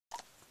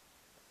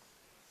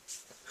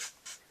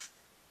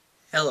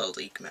Hello,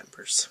 League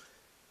members.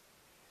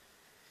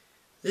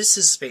 This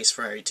is Space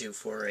Ferrari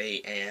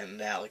 248 and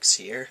Alex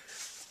here.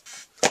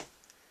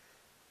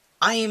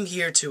 I am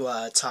here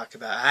to talk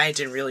about. I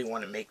didn't really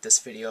want to make this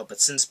video,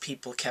 but since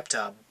people kept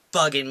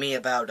bugging me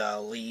about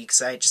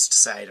leagues, I just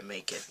decided to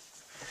make it.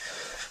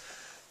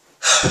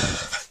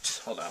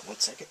 Just hold on one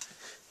second.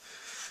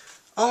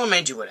 I'll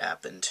remind you what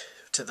happened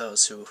to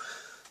those who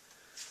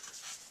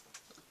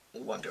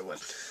wonder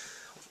what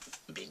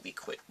made me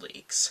quit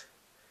leagues.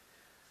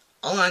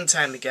 A long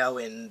time ago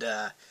in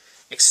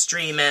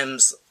Extreme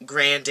M's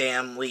Grand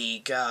Am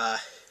League, there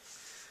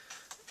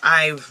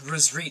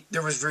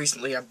was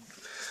recently a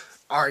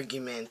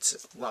argument,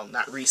 well,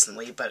 not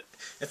recently, but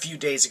a few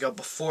days ago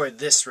before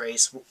this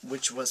race,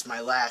 which was my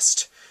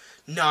last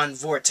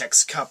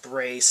non-Vortex Cup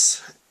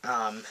race.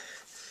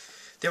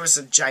 There was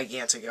a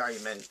gigantic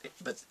argument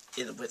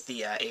with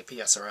the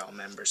APSRL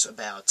members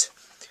about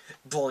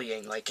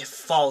bullying, like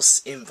false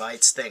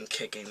invites, then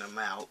kicking them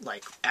out.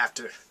 Like,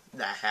 after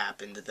that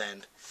happened,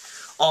 then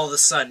all of a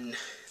sudden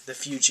the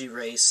Fuji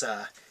race,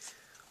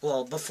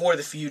 well, before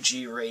the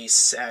Fuji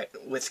race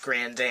with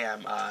Grand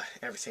Am,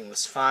 everything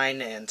was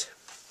fine, and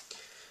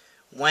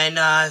when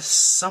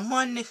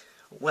someone,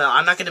 well,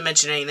 I'm not going to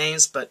mention any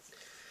names, but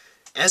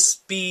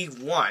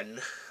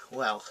SB1,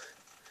 well,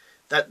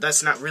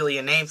 that's not really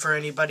a name for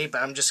anybody,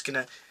 but I'm just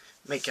going to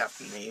make up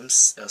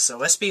names. So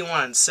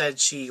SB1 said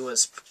she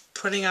was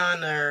putting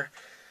on her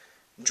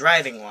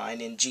driving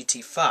line in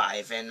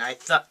GT5, and I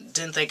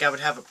didn't think I would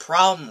have a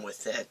problem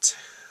with it,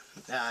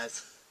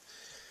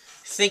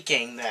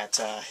 thinking that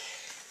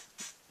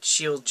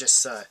she'll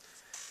just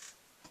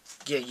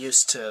get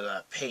used to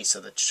the pace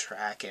of the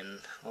track,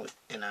 and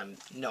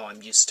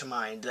I'm used to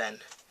mine. Then,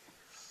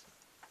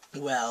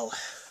 well,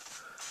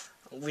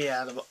 we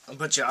had a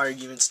bunch of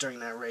arguments during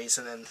that race,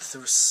 and then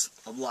there was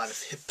a lot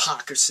of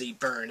hypocrisy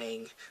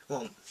burning.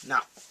 Well,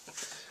 not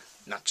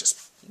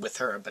just with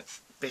her, but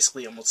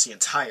basically almost the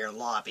entire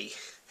lobby.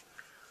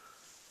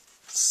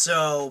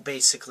 So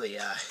basically,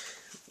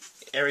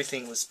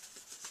 everything was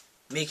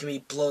making me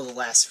blow the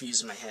last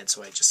fuse in my head,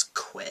 so I just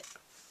quit.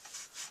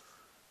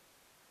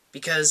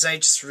 Because I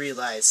just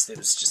realized it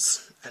was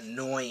just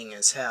annoying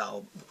as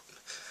hell.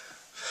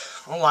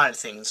 A lot of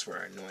things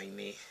were annoying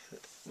me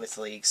with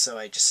League, so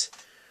I just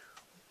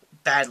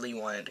badly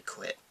wanted to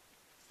quit.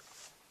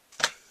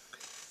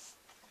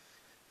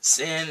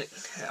 And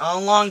a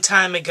long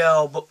time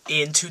ago,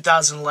 in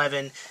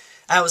 2011,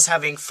 I was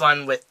having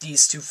fun with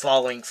these two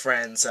following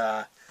friends,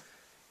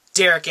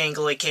 Derek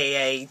Angle,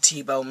 aka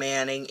Tebow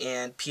Manning,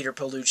 and Peter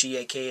Palucci,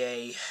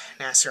 aka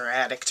NASCAR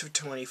Addict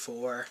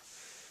 24.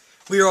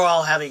 We were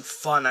all having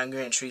fun on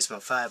Gran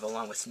Turismo 5,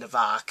 along with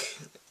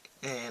Navak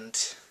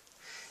and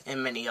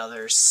many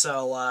others.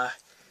 So,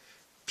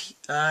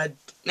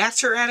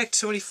 NASCAR Addict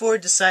 24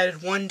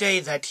 decided one day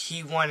that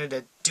he wanted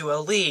to do a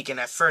league, and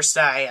at first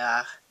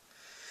I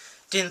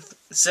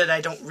said I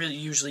don't really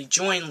usually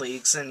join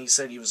leagues, and he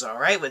said he was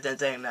alright with it.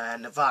 Then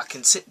Navak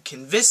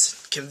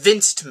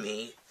convinced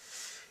me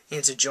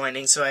into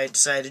joining, so I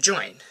decided to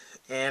join.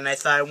 And I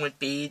thought it wouldn't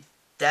be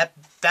that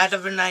bad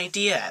of an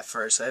idea at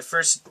first. At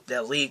first,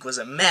 the league was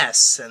a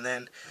mess, and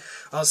then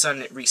all of a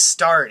sudden it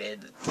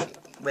restarted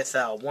with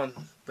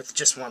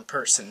just one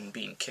person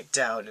being kicked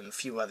out and a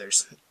few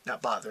others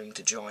not bothering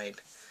to join,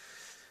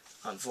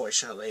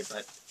 unfortunately,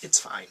 but it's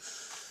fine.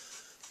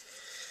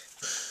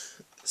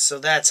 So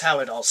that's how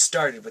it all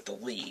started with the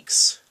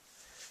leagues,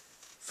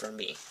 for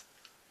me.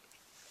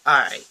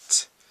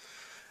 Alright.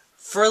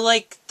 For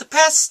like the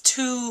past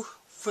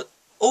for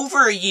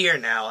over a year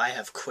now, I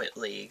have quit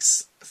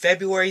leagues.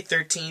 February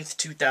 13th,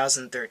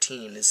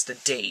 2013 is the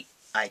date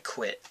I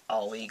quit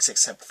all leagues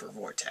except for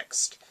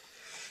Vortex.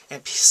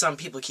 And some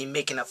people keep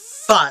making a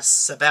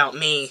fuss about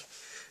me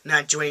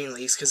not joining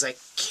leagues because I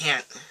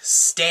can't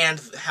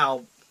stand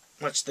how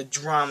much the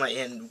drama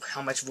and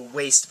how much of a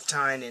waste of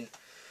time and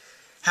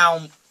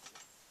how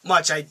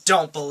much I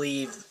don't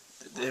believe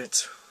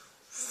it's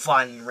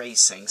fun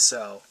racing.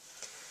 So,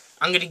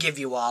 I'm going to give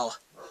you all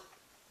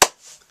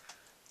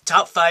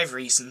top 5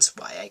 reasons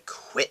why I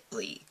quit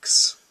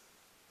leagues.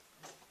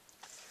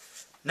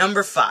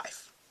 Number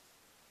 5.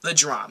 The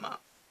drama.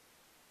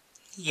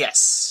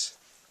 Yes.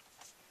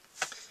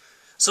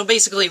 So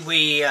basically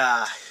we,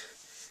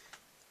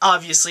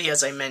 obviously,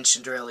 as I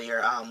mentioned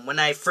earlier, when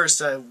I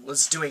first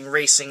was doing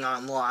racing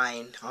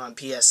online on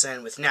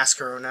PSN with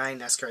NASCAR 09,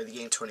 NASCAR The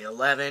Game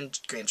 2011,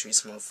 Gran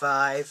Turismo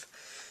 5,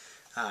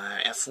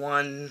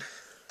 F1,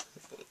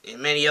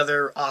 and many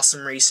other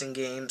awesome racing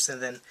games,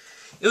 and then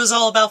it was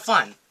all about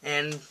fun,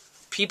 and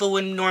people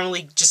would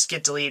normally just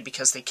get deleted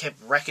because they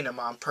kept wrecking them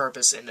on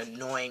purpose and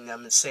annoying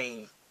them and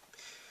saying,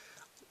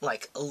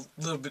 like, a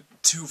little bit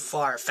too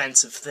far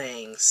offensive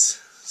things.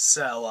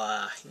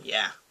 So,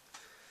 yeah.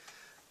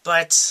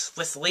 But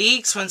with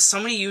leagues, when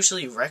somebody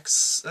usually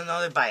wrecks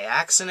another by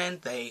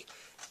accident, they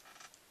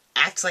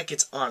act like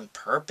it's on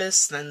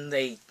purpose. Then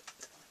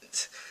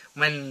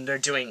when they're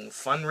doing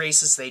fun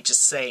races, they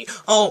just say,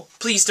 "Oh,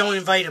 please don't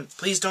invite him.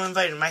 Please don't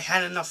invite him. I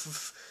had enough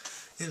of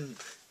him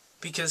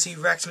because he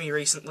wrecked me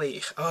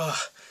recently." Ugh.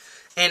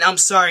 And I'm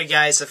sorry,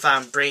 guys, if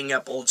I'm bringing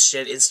up old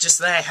shit. It's just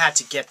that I had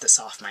to get this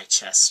off my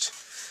chest.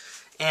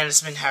 And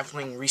it's been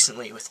happening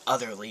recently with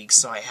other leagues,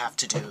 so I have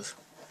to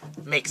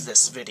make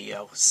this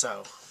video,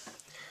 so...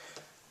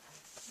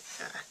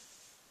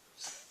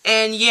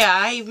 And yeah,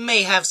 I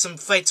may have some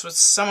fights with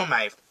some of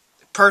my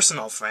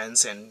personal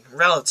friends and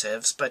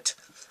relatives, but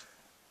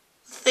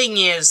the thing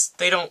is,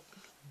 they don't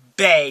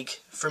beg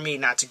for me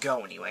not to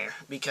go anywhere,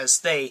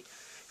 because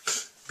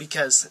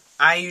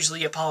I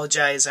usually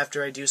apologize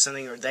after I do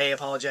something, or they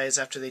apologize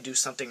after they do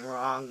something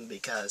wrong,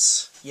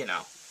 because, you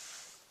know.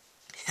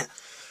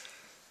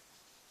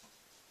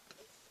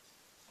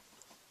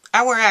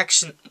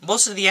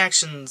 Most of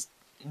the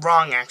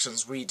wrong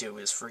actions we do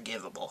is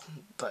forgivable,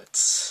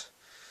 but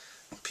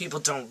people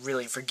don't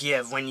really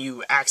forgive when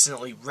you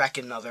accidentally wreck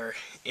another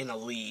in a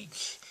league.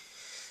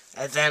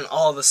 And then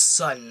all of a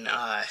sudden,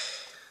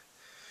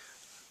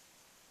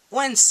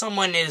 when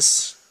someone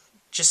is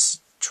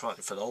just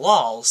trolling for the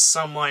lulz,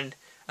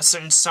 a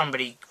certain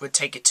somebody would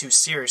take it too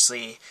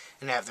seriously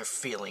and have their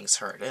feelings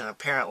hurt. And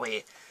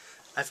apparently,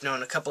 I've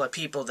known a couple of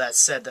people that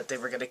said that they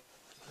were going to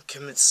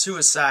commit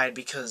suicide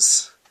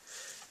because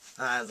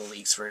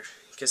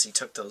because he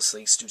took those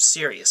leagues too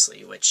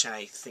seriously, which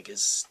I think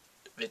is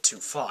a bit too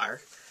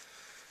far.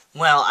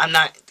 Well, I'm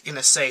not going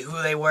to say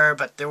who they were,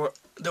 but there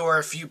were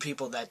a few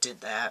people that did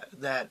that.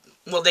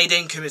 Well, they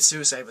didn't commit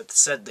suicide, but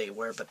said they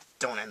were, but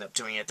don't end up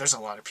doing it. There's a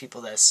lot of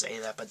people that say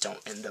that, but don't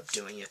end up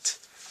doing it.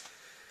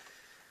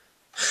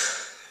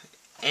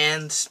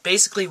 And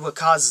basically what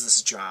causes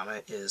this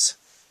drama is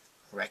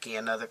wrecking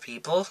on other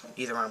people,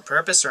 either on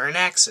purpose or an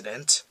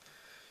accident.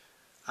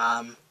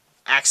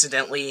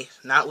 Accidentally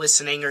not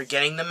listening or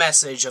getting the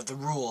message of the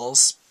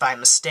rules by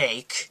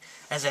mistake,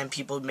 and then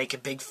people make a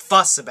big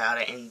fuss about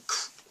it and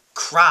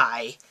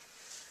cry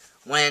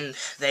when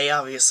they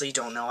obviously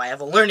don't know I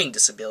have a learning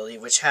disability,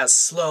 which has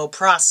slow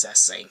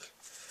processing,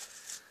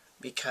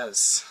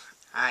 because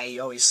I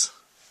always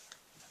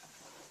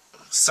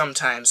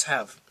sometimes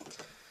have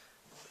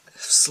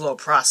slow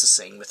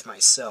processing with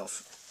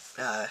myself,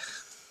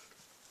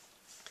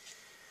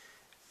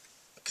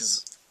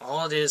 because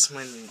all it is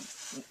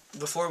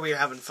before we were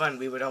having fun,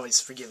 we would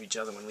always forgive each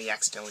other when we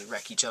accidentally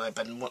wreck each other,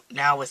 but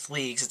now with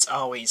leagues, it's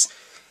always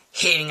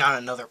hating on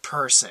another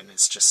person.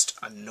 It's just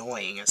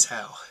annoying as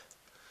hell.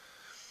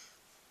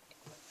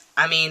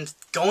 I mean,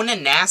 going to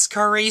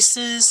NASCAR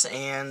races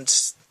and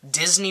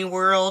Disney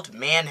World,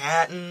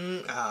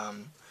 Manhattan,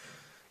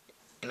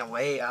 in a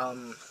way,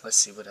 let's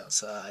see what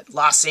else,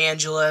 Los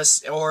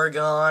Angeles,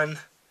 Oregon,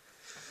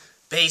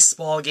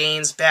 baseball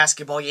games,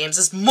 basketball games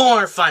is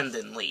more fun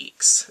than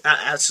leagues.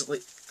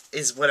 Actually,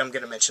 is what I'm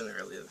going to mention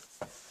earlier.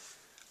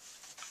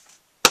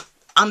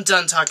 I'm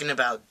done talking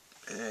about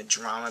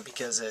drama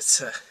because it's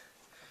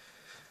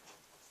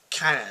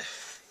kind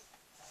of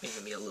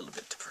making me a little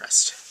bit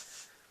depressed.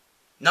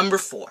 Number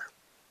 4.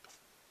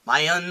 My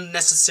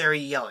unnecessary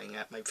yelling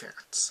at my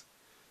parents.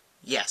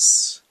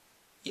 Yes.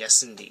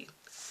 Yes, indeed.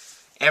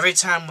 Every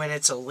time when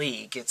it's a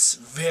league, it's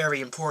very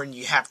important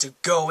you have to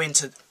go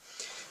to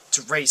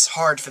race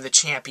hard for the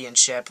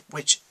championship,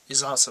 which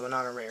is also an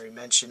honorary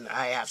mention.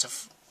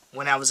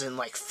 When I was in,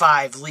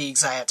 5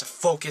 leagues, I had to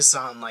focus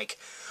on,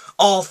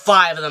 all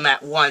 5 of them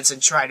at once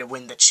and try to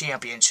win the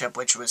championship,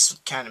 which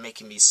was kind of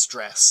making me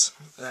stress.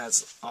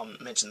 As I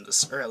mentioned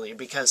this earlier,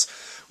 because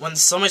when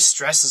so much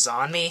stress is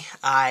on me,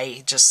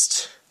 I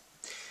just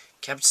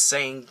kept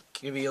saying,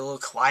 can you be a little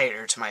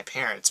quieter to my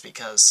parents,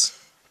 because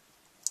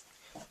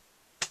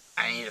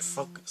I need to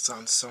focus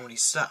on so many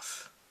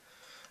stuff.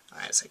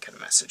 As I get a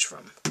message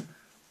from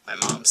my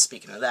mom,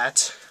 speaking of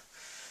that.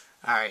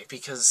 Alright,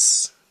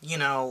 because,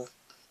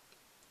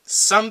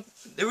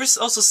 there was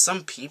also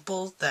some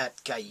people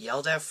that got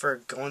yelled at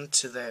for going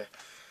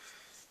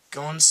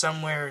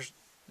somewhere,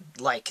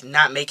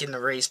 not making the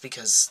race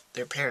because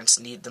their parents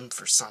need them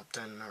for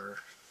something, or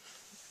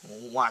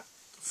want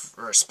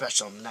for a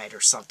special night or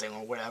something,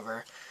 or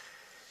whatever.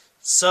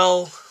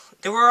 So,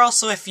 there were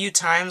also a few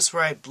times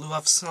where I blew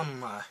up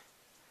some,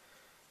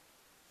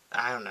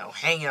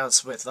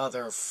 hangouts with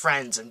other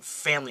friends and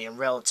family and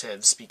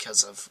relatives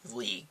because of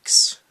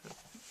leagues.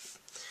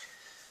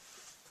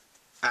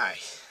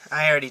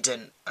 I already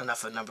did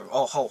enough of a number.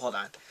 Oh, hold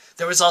on.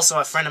 There was also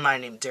a friend of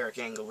mine named Derek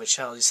Engel, which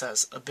always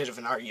has a bit of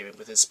an argument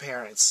with his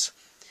parents,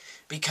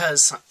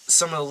 because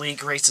some of the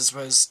league races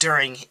was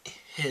during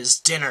his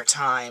dinner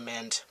time,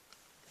 and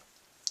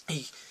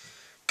he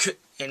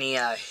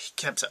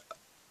kept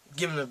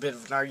giving a bit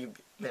of an argument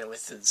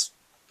with his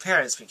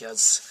parents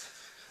because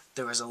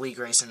there was a league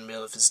race in the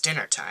middle of his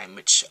dinner time,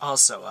 which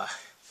also a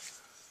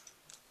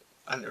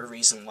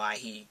reason why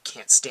he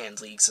can't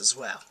stand leagues as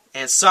well.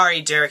 And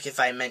sorry, Derek,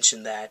 if I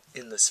mentioned that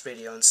in this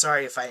video, and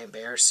sorry if I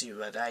embarrass you,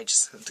 but I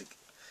just have to...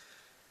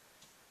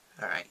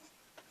 Alright.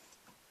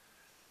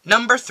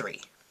 Number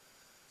 3.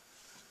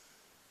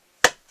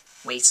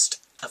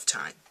 Waste of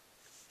time.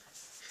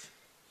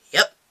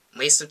 Yep,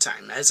 waste of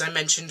time. As I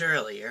mentioned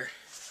earlier,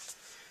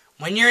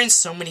 when you're in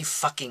so many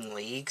fucking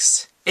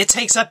leagues, it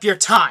takes up your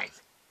time.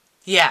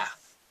 Yeah.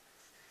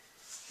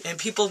 And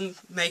people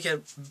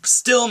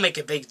still make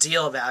a big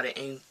deal about it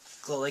and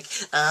go like,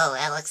 oh,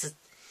 Alex,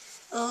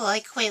 I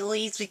quit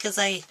leagues because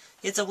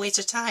it's a waste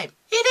of time.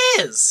 It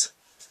is!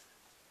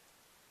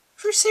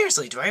 For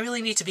seriously, do I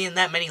really need to be in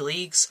that many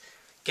leagues?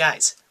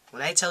 Guys,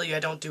 when I tell you I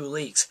don't do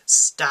leagues,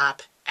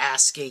 stop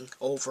asking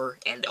over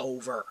and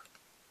over.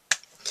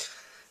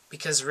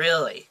 Because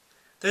really,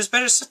 there's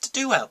better stuff to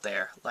do out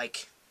there,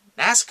 like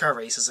NASCAR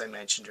races I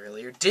mentioned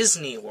earlier,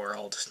 Disney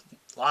World,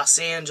 Los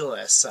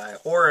Angeles,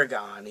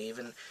 Oregon,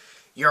 even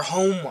your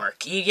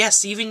homework.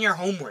 Yes, even your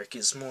homework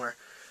is more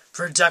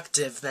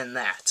productive than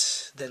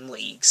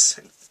leagues.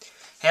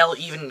 Hell,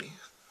 even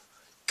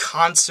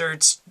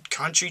concerts,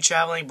 country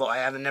traveling. Well, I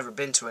haven't never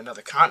been to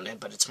another continent,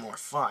 but it's more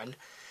fun.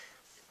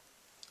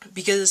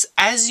 Because,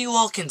 as you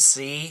all can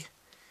see,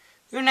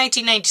 from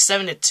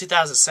 1997 to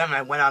 2007,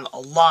 I went on a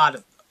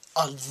lot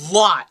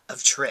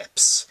of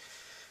trips.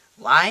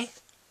 Why?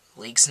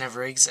 Leagues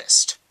never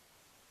exist.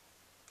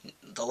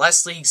 The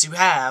less leagues you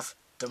have,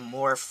 the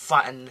more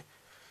fun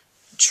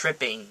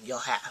tripping you'll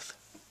have.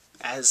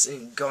 As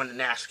in going to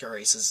NASCAR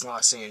races in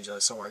Los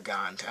Angeles,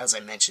 Oregon, as I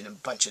mentioned a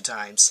bunch of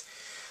times.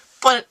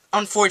 But,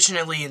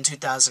 unfortunately, in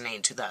 2008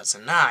 and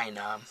 2009,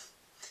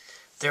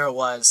 there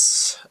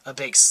was a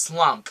big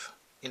slump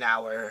in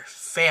our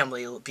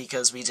family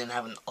because we didn't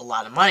have a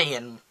lot of money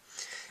and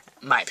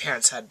my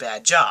parents had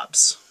bad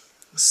jobs.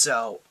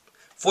 So,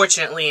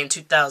 fortunately, in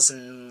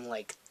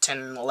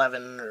 2010,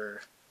 11,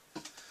 or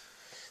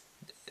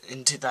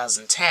in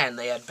 2010,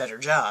 they had better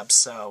jobs,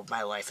 so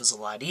my life was a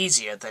lot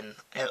easier than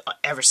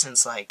ever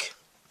since,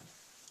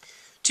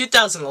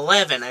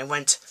 2011, I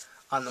went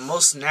on the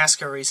most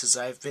NASCAR races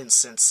I've been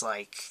since,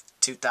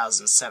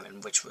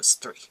 2007, which was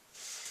 3.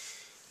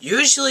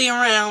 Usually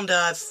around,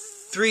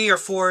 3 or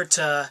 4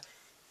 to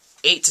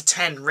 8 to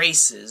 10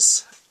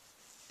 races,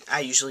 I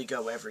usually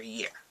go every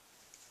year.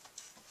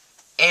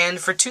 And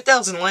for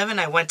 2011,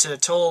 I went to a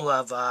total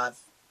of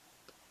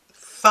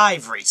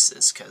 5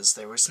 races,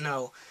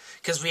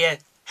 because we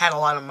had a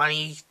lot of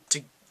money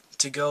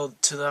to go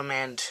to them,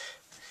 and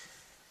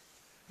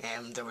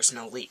there was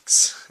no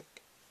leagues.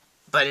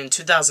 But in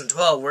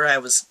 2012, where I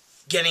was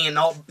getting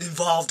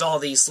involved all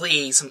these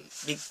leagues,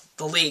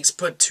 the leagues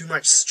put too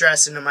much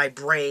stress into my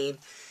brain.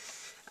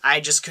 I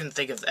just couldn't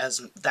think of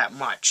that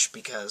much,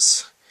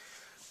 because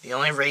the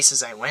only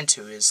races I went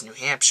to is New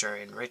Hampshire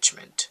and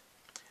Richmond.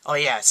 Oh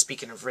yeah,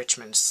 speaking of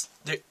Richmond,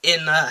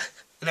 in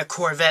a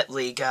Corvette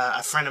league,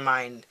 a friend of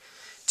mine,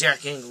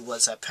 Derek Engel,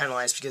 was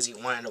penalized because he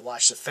wanted to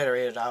watch the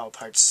Federated Auto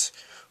Parts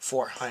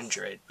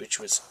 400,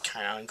 which was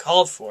kind of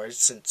uncalled for,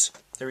 since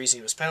the reason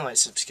he was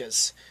penalized is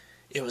because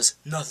it was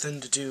nothing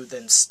to do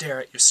than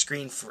stare at your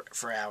screen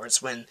for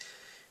hours, when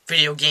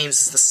video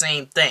games is the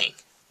same thing.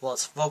 Well,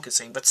 it's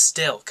focusing, but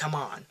still, come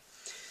on.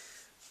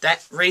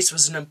 That race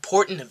was an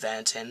important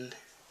event, and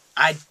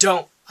I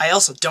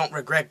also don't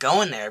regret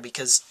going there,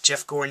 because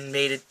Jeff Gordon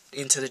made it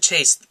into the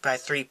chase by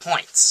 3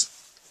 points.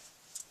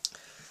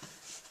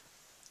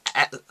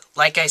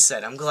 Like I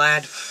said, I'm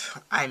glad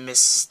I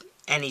missed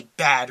any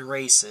bad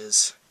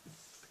races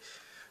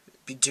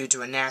due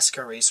to a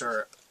NASCAR race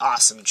or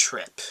awesome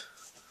trip.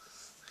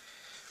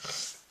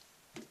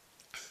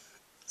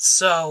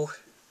 So,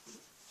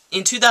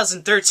 in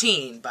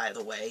 2013, by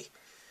the way,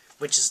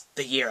 which is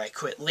the year I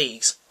quit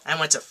leagues, I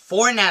went to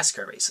 4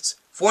 NASCAR races,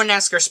 4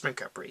 NASCAR Sprint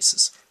Cup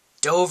races,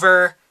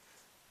 Dover,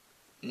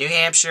 New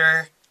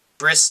Hampshire,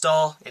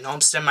 Bristol, and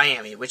Homestead,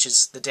 Miami, which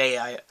is the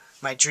day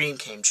my dream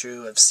came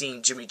true of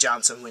seeing Jimmie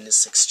Johnson win his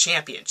 6th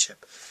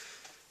championship.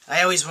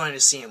 I always wanted to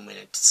see him win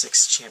a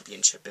 6th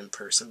championship in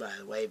person, by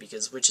the way,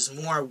 which is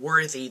more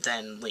worthy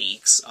than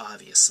leagues,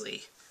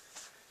 obviously.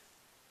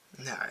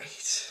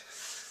 Alright.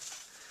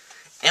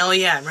 Oh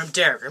yeah,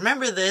 Derek,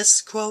 remember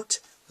this quote?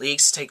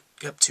 Leagues take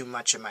up too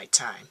much of my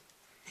time.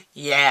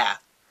 Yeah.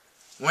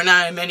 We're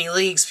not in many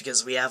leagues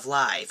because we have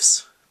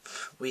lives.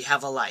 We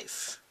have a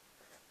life.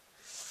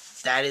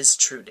 That is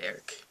true,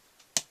 Derek.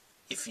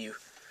 If you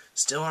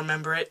still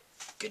remember it,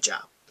 good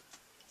job.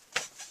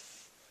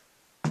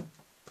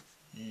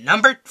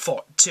 Number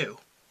 2.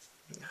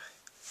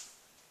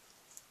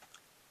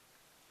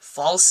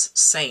 False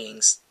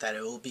sayings that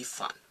it will be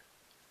fun.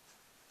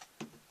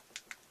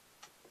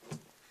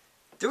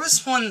 There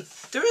was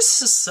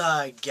this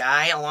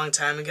guy a long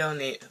time ago,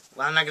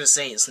 well, I'm not going to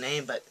say his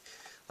name, but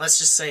let's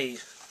just say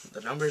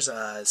the number's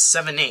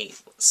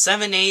 7-8.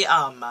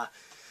 7-8,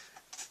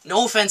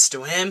 no offense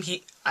to him,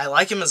 I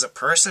like him as a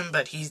person,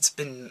 but he's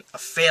been a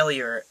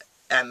failure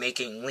at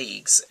making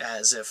leagues,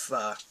 as if,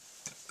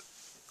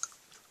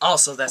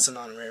 also that's an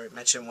honorary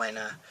mention when,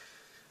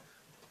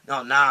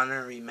 no, not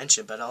honorary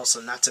mention, but also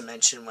not to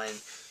mention when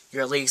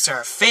your leagues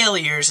are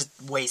failures,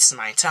 it wastes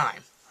my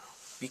time,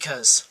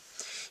 because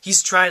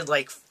he's tried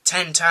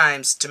 10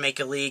 times to make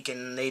a league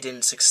and they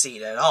didn't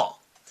succeed at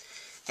all.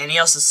 And he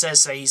also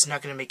says that he's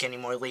not going to make any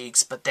more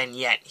leagues, but then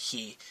yet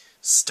he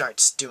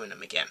starts doing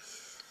them again,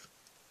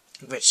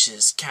 which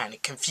is kind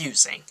of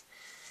confusing.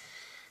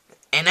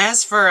 And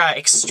as for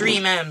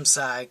Extreme M's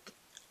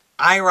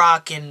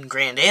IROC and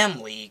Grand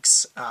Am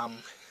leagues,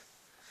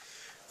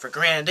 for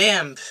Grand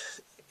Am,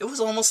 it was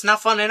almost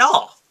not fun at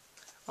all.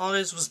 All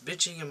this was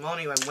bitching and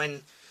moaning, and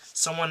when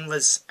someone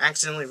was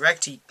accidentally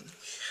wrecked, he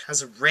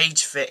has a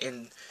rage fit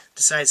and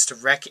decides to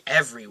wreck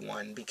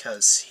everyone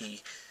because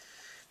he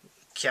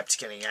kept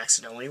getting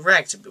accidentally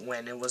wrecked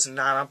when it was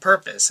not on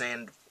purpose,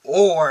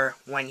 or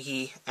when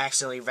he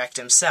accidentally wrecked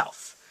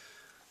himself.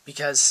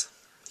 Because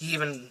he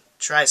even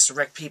tries to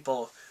wreck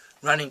people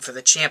running for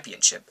the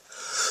championship.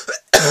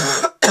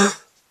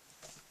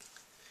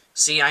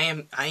 See, I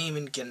am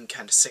even getting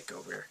kind of sick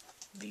over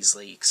these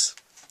leagues.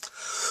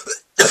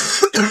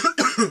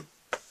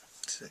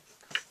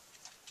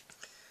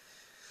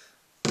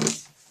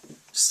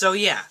 So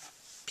yeah,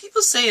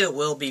 people say it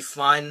will be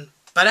fun,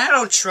 but I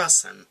don't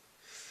trust them.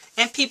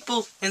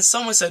 And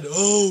someone said,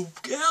 "Oh,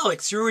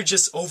 Alex, you were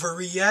just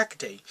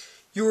overreacting.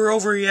 You were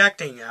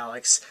overreacting,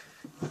 Alex.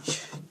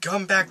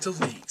 Come back to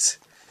leagues.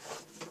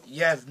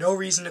 You have no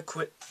reason to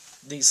quit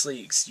these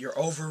leagues. You're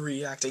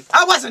overreacting."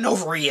 I wasn't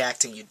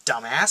overreacting, you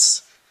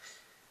dumbass.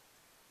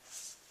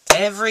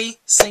 Every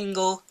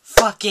single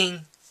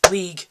fucking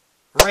league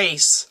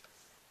race,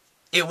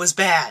 it was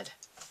bad.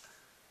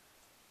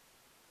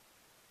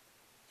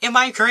 Am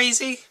I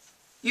crazy?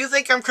 You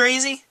think I'm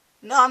crazy?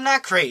 No, I'm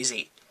not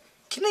crazy.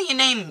 Can you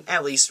name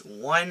at least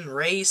one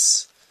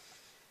race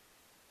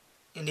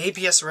in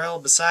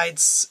APSRL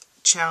besides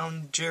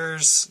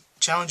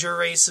Challenger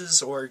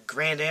races or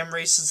Grand Am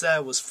races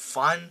that was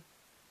fun?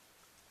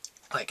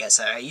 Like I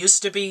said, I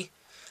used to be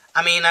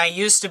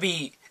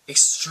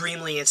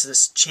extremely into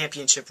this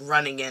championship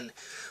running and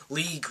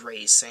league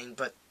racing,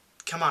 but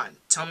come on,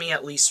 tell me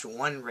at least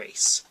one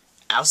race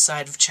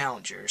outside of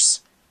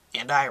Challengers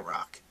and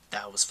IROC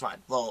that was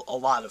fun. Well,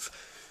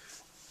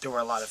 there were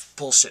a lot of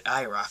bullshit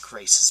IROC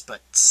races,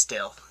 but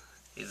still,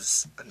 it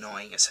was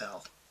annoying as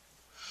hell.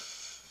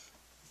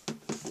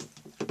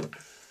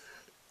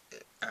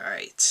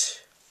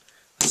 Alright.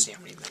 Let's see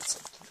how many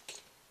minutes left.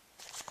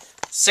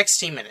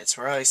 16 minutes.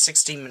 We're already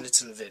 16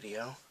 minutes in the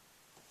video.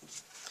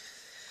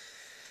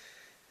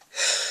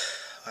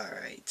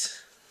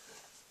 Alright.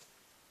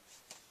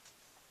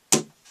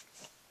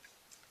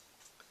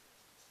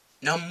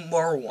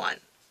 Number 1.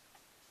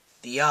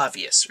 The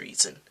obvious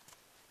reason.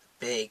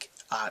 Big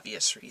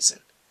obvious reason.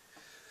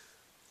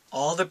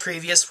 All the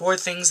previous 4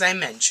 things I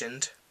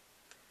mentioned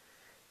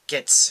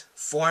gets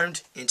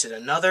formed into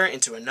another,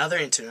 and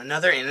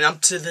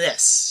up to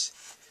this.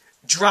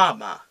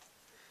 Drama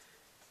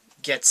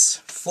gets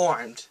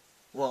formed,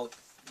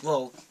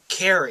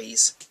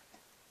 carries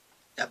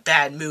a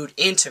bad mood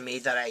into me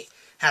that I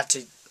have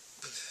to,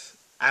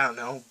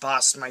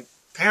 boss my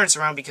parents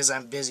around because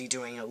I'm busy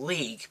doing a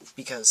league,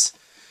 because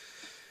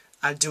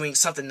I'm doing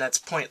something that's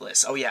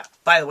pointless. Oh yeah,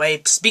 by the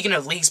way, speaking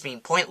of leagues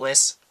being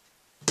pointless,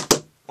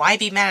 why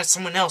be mad at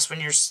someone else when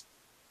you're,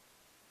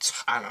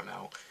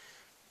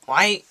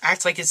 why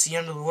act like it's the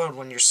end of the world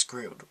when you're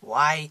screwed?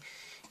 Why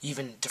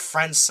even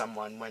defriend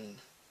someone when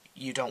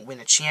you don't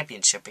win a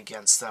championship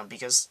against them?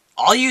 Because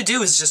all you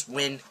do is just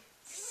win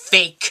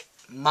fake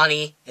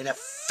money and a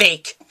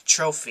fake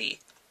trophy.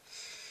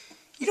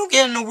 You don't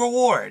get a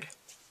reward.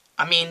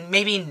 I mean,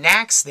 maybe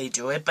Nax they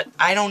do it, but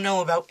I don't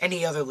know about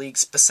any other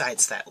leagues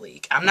besides that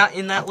league. I'm not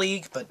in that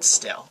league, but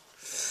still.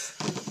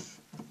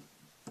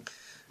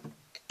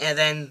 And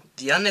then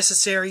the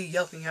unnecessary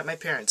yelling at my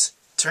parents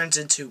turns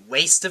into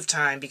waste of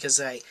time because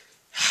I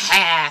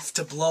have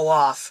to blow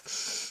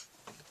off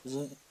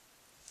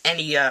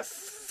any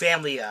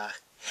family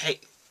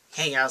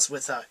hangouts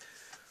with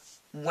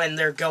when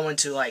they're going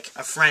to like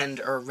a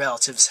friend or a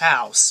relative's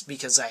house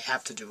because I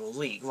have to do a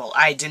league. Well,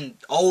 I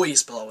didn't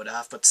always blow it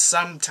off, but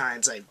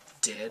sometimes I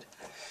did,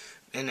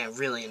 and it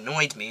really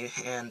annoyed me.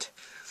 And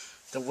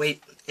the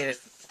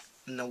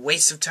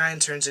waste of time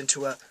turns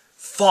into a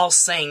false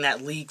saying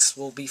that leagues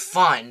will be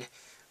fun,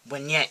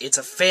 when yet it's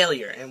a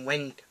failure. And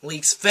when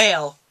leagues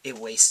fail, it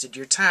wasted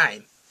your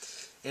time,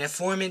 and it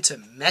formed into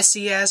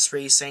messy ass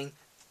racing,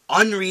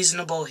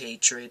 unreasonable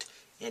hatred,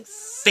 and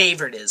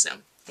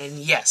favoritism. And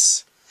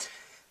yes,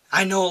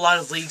 I know a lot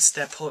of leagues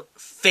that put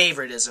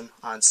favoritism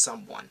on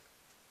someone.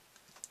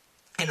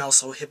 And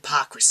also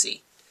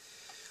hypocrisy.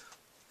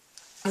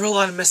 There were a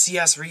lot of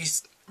messy-ass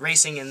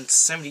racing in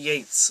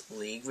 78's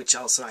league, which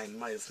also I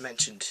might have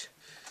mentioned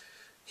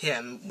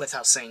him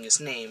without saying his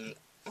name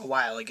a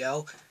while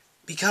ago,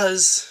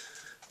 because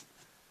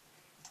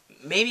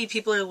maybe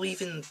people are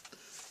leaving.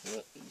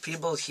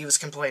 He was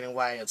complaining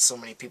why so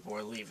many people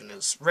were leaving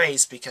his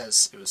race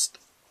because it was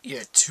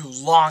either too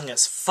long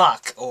as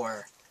fuck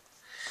or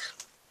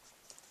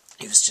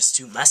it was just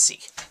too messy.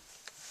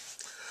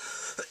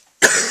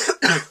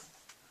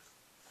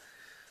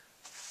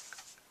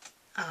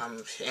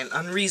 And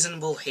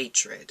unreasonable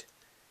hatred.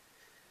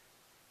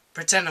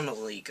 Pretend I'm a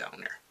league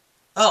owner.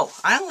 Oh,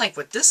 I don't like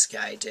what this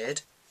guy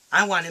did.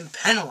 I want him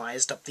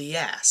penalized up the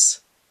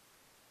ass.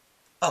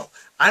 Oh,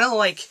 I don't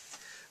like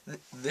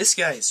this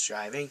guy's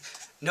driving.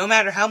 No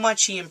matter how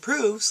much he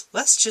improves,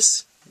 let's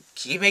just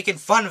keep making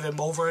fun of him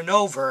over and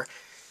over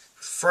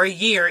for a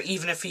year,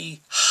 even if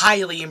he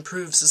highly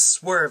improves his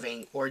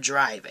swerving or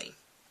driving.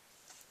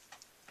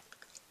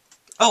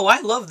 Oh,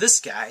 I love this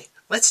guy.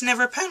 Let's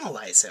never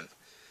penalize him.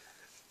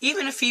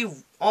 Even if he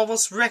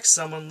almost wrecks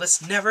someone,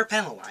 let's never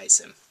penalize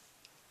him.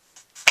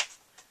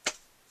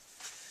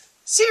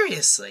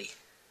 Seriously.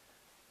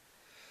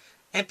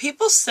 And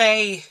people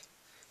say,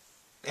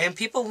 when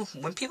people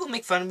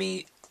make fun of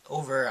me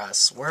over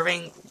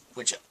swerving,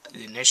 which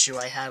is an issue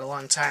I had a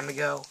long time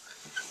ago,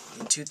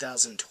 in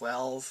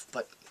 2012,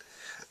 but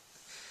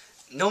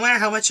no matter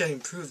how much I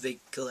improve, they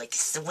go like,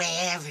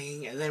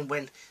 swerving,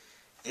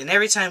 and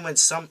every time when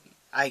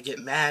I get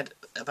mad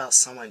about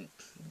someone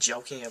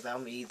joking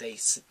about me, they,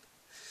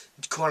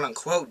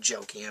 quote-unquote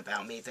joking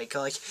about me, they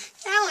go like,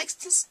 Alex,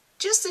 this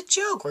just a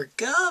joke, or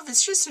Gov,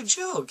 it's just a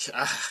joke.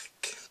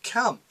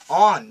 Come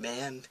on,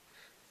 man.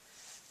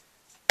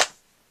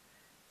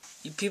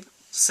 You people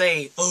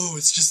say, oh,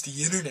 it's just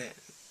the internet.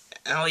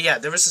 Oh yeah,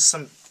 there was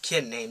some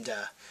kid named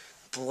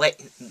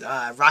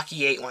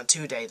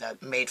Rocky812 Day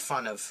that made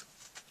fun of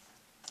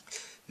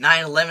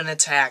 9/11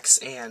 attacks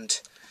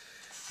and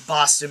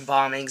Boston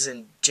bombings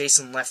and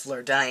Jason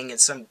Leffler dying and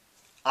some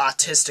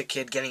autistic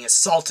kid getting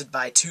assaulted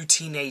by 2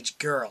 teenage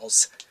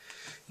girls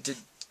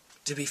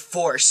to be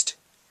forced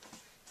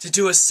to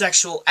do a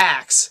sexual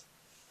acts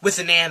with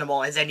an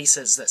animal, and then he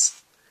says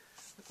this.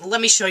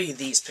 Let me show you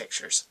these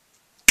pictures.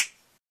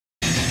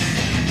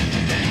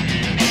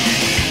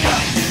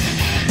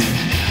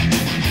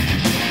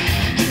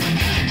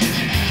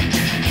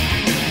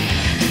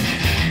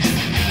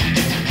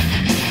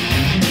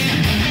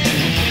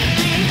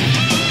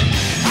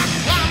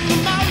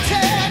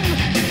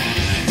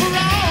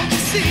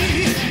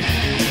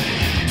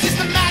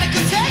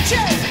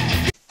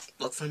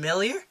 Look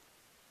familiar?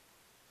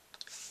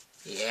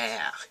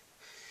 Yeah.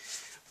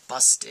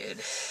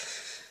 Busted.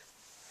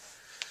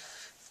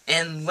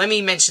 And let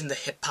me mention the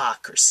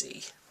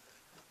hypocrisy.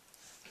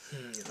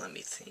 Let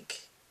me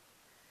think.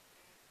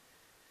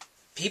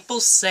 People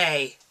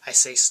say I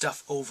say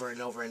stuff over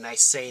and over, and I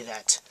say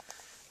that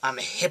I'm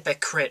a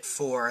hypocrite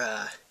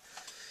for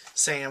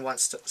saying I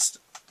want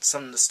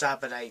something to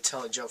stop, and I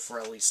tell a joke for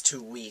at least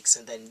 2 weeks,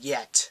 and then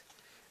yet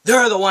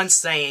they're the ones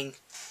saying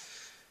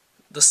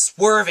the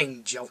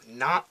swerving joke,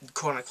 not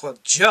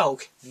quote-unquote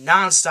joke,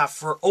 non-stop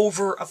for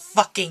over a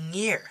fucking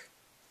year.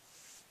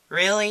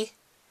 Really?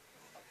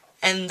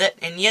 And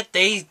yet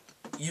they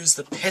use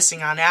the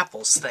pissing on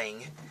apples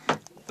thing,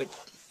 which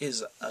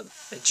is a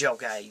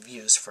joke I've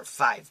used for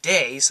 5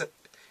 days,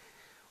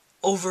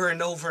 over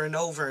and over and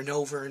over and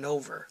over and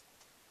over.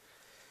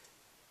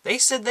 They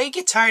said they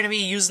get tired of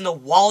me using the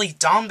Wally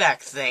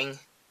Domback thing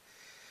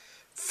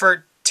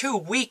for 2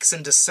 weeks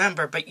in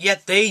December, but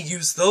yet they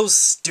use those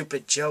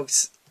stupid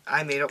jokes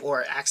I made up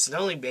or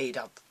accidentally made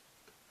up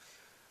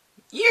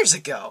years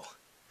ago.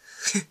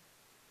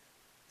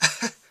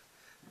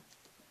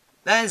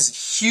 That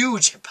is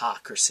huge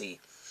hypocrisy.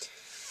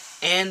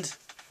 And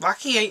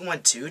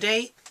Rocky812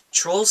 Day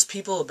trolls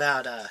people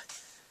about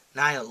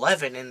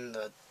 9/11 and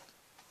the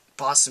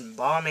Boston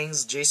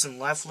bombings, Jason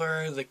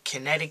Leffler, the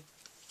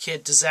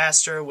Connecticut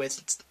disaster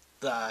with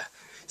the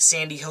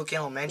Sandy Hook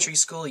Elementary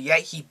School,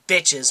 yet he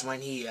bitches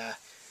when he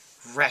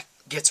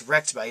gets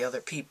wrecked by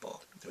other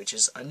people, which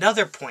is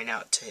another point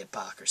out to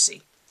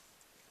hypocrisy.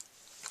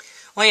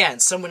 Oh yeah,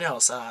 and someone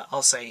else, I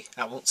won't say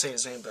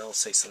his name, but I'll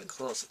say something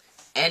close.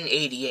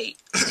 N88.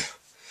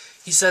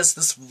 He says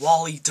this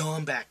Wally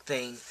Domback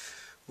thing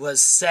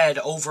was said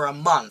over a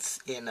month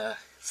in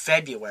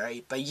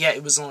February, but yet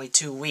it was only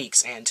 2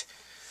 weeks, and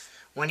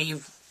when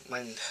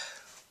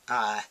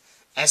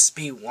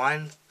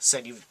SB1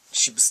 said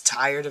she was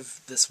tired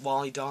of this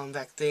Wally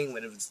Domback thing,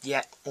 when it was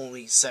yet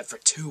only said for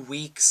 2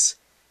 weeks,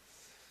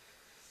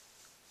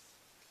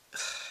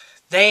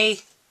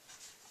 they,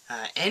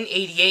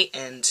 N88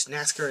 and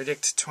NASCAR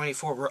Addict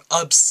 24 were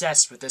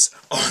obsessed with this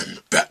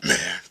 "I'm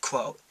Batman"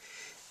 quote.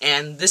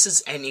 And this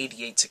is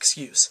N88's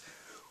excuse.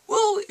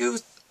 Well,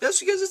 that's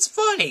because it's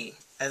funny.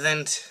 And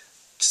then,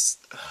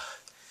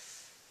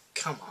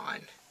 come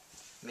on,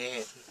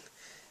 man.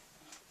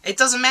 It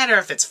doesn't matter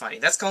if it's funny.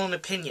 That's called an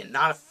opinion,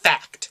 not a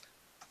fact.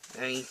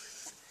 I mean,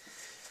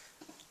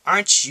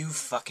 aren't you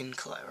fucking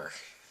clever?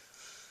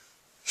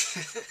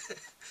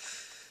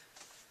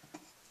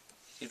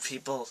 You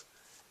people.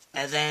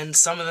 And then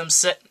some of them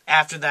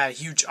after that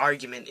huge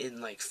argument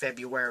in, like,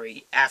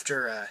 February,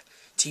 after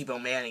Tebow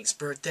Manning's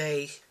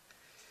birthday,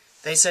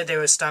 they said they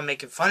would stop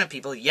making fun of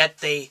people, yet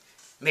they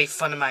made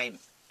fun of my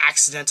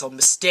accidental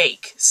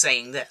mistake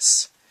saying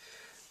this.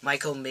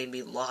 Michael made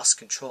me lost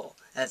control.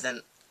 And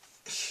then,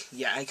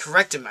 yeah, I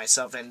corrected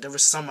myself, and there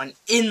was someone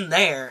in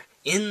there,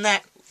 in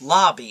that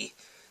lobby,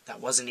 that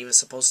wasn't even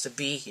supposed to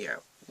be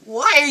here.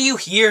 Why are you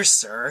here,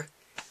 sir?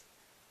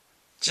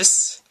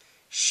 Just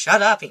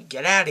shut up and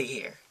get out of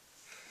here.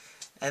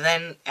 And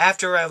then,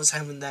 after I was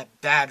having that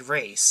bad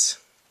race,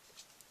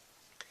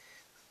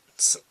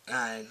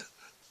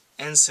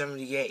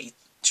 N78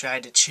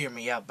 tried to cheer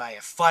me up by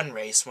a fun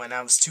race when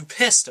I was too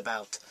pissed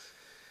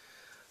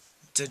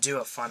to do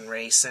a fun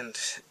race, and,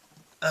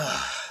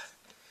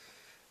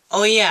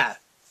 oh yeah,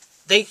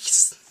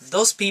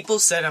 those people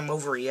said I'm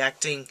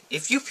overreacting.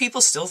 If you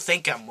people still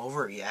think I'm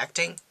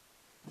overreacting,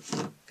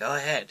 go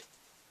ahead.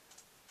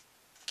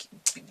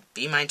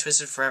 Be Mind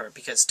Twisted forever,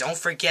 because don't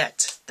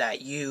forget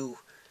that you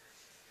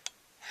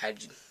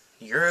had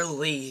your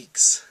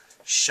leagues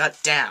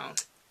shut down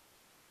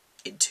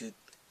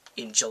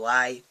in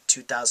July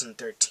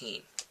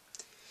 2013.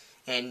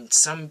 And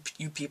some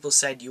you people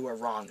said you were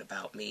wrong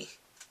about me,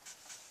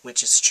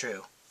 which is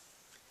true.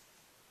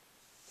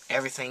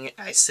 Everything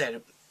I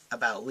said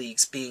about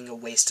leagues being a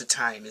waste of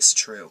time is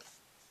true.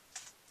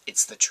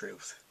 It's the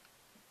truth.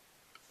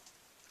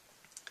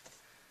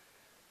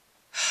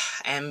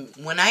 And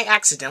when I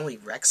accidentally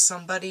wreck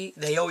somebody,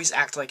 they always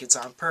act like it's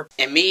on purpose.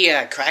 And me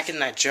cracking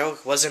that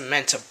joke wasn't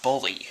meant to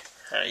bully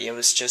her. It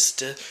was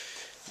just a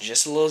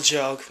little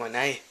joke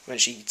when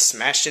she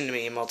smashed into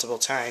me multiple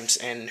times.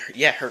 And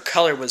yeah, her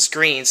color was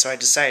green, so I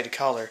decided to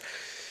call her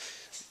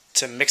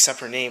to mix up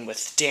her name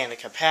with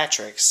Danica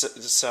Patrick.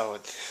 So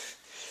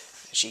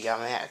she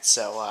got mad.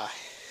 So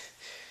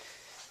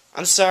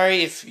I'm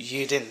sorry if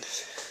you didn't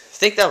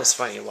think that was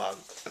funny a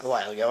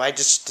while ago. I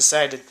just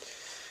decided to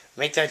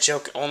make that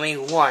joke only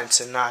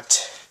once and not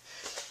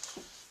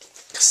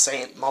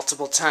say it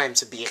multiple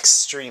times to be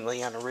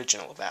extremely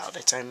unoriginal about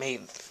it.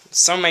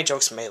 Some of my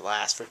jokes may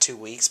last for 2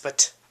 weeks,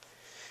 but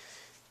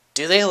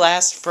do they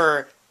last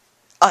for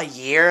a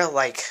year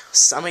like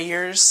some of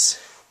yours?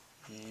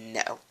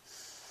 No.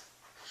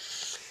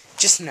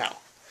 Just no.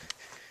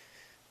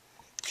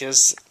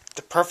 Because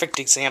the perfect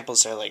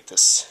examples are like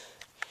this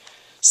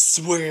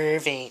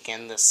swerving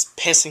and this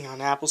pissing on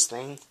apples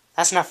thing.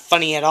 That's not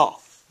funny at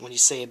all. When you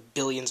say it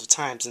billions of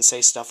times and say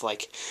stuff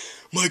like,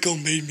 Michael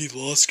made me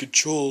lost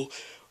control,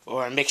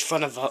 or make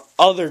fun of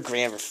other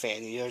grammar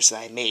failures that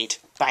I made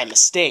by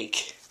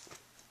mistake.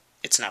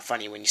 It's not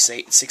funny when you say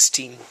it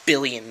 16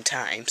 billion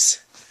times.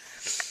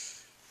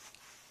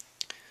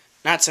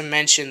 Not to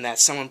mention that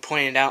someone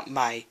pointed out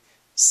my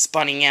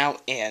spunning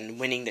out and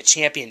winning the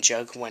champion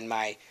joke when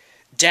my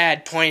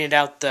dad pointed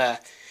out the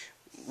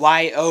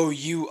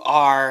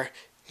Y-O-U-R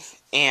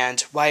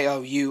and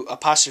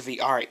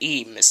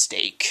Y-O-U''RE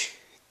mistake.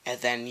 And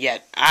then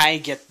yet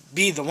I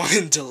be the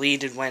one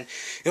deleted when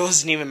it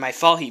wasn't even my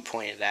fault he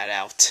pointed that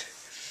out.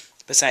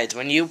 Besides,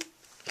 when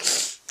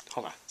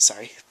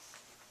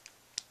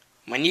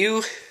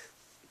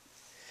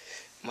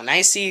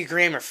I see a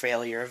grammar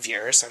failure of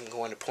yours, I'm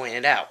going to point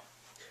it out.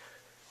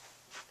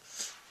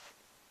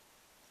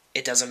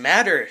 It doesn't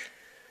matter.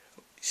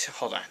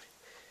 Hold on.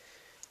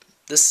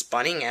 The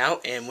spunning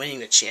out and winning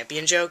the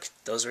champion joke,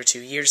 those were 2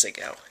 years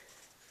ago.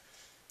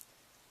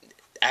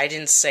 I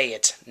didn't say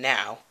it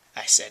now.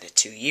 I said it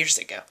 2 years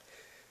ago.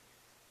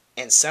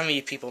 And some of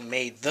you people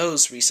made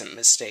those recent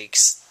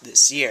mistakes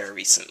this year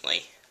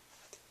recently.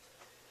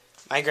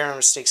 My grammar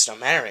mistakes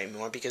don't matter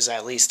anymore because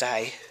at least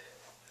I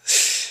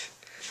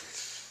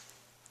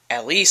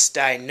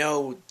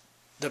know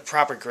the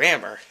proper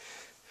grammar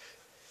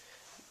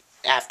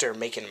after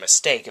making a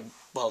mistake.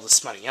 Well, the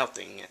spunning out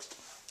thing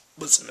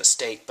was a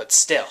mistake, but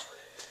still.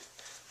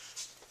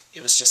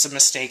 It was just a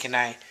mistake and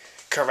I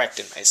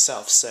corrected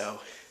myself,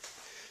 so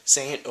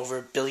saying it over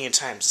a billion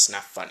times is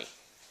not funny.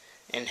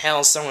 And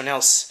hell, someone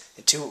else,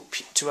 two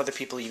other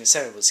people even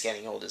said it was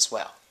getting old as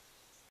well.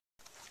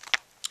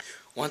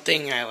 One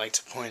thing I like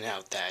to point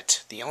out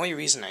that the only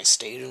reason I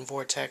stayed in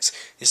Vortex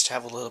is to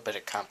have a little bit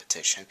of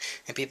competition.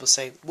 And people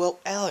say, well,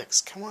 Alex,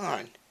 come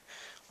on.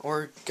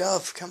 Or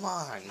Gov, come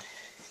on.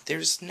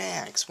 There's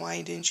Nax.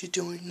 Why didn't you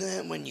join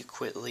that when you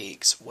quit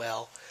leagues?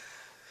 Well,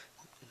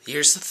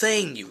 here's the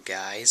thing, you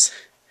guys.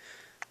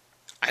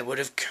 I would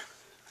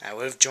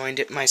have joined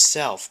it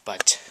myself,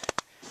 but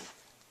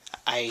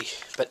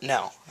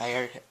no.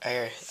 I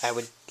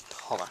would,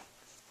 hold on.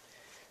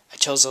 I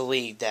chose a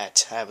league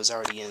that I was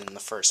already in the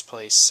first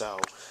place,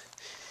 so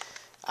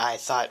I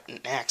thought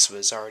Nax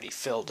was already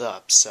filled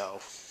up,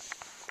 so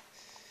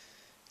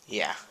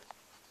yeah.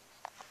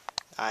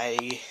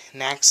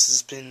 Nax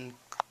has been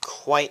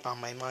quite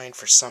on my mind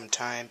for some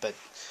time, but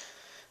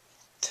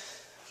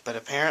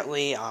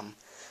apparently,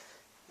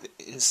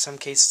 in some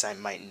cases I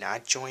might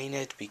not join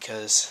it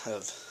because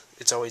of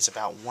it's always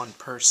about one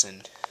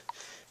person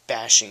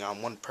bashing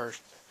on one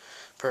person.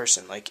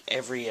 Like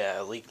every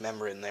league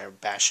member in there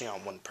bashing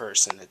on one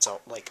person. It's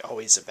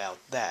always about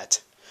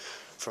that,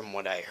 from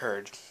what I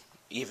heard.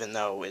 Even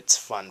though it's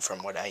fun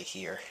from what I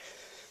hear.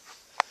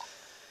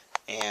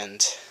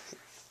 And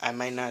I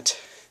might not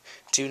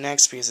do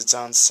next because it's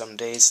on some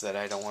days that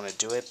I don't want to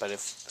do it. But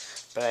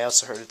I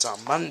also heard it's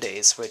on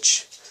Mondays,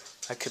 which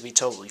I could be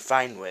totally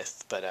fine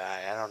with, but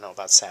I don't know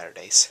about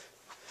Saturdays.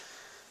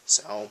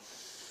 So,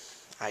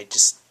 I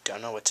just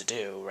don't know what to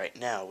do right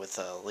now with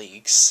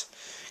leagues,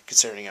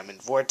 considering I'm in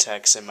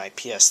Vortex and my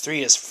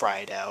PS3 is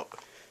fried out.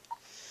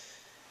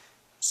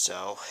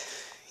 So,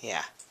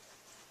 yeah.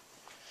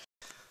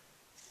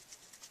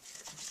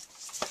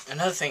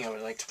 Another thing I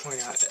would like to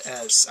point out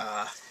as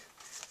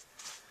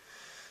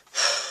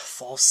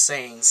false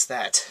sayings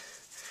that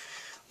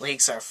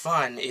leagues are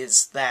fun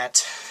is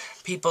that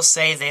people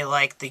say they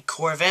like the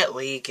Corvette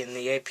League and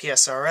the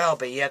APSRL,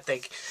 but yet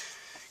they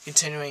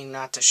continuing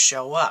not to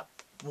show up.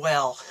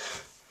 Well,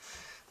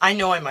 I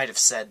know I might have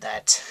said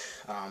that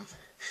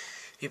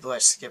people are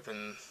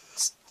skipping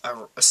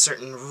a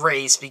certain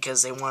race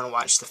because they want to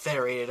watch the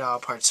Federated Auto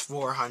Parts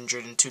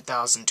 400 in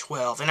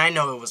 2012. And I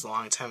know it was a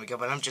long time ago,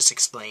 but I'm just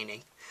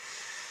explaining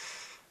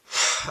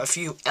a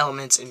few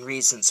elements and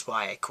reasons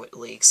why I quit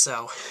League.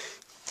 So,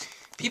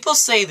 people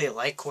say they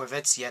like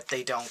Corvettes, yet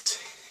they don't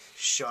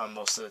show them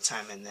most of the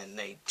time, and then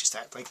they just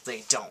act like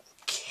they don't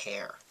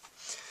care.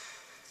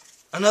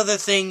 Another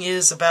thing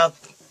is about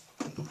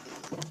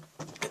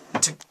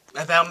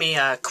me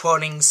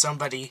quoting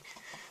somebody,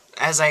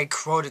 as I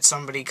quoted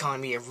somebody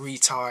calling me a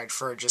retard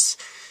for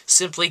just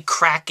simply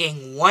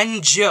cracking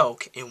one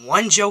joke, and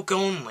one joke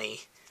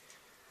only,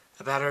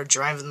 about her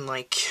driving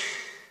like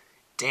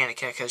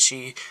Danica because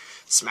she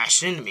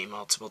smashed into me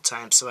multiple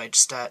times. So I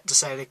just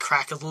decided to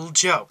crack a little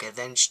joke, and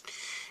then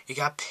he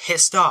got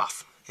pissed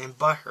off and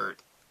butthurt.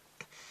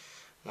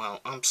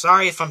 Well, I'm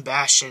sorry if I'm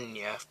bashing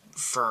you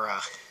for,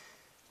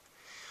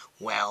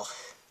 well,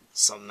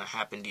 something that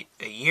happened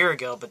a year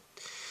ago, but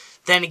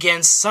then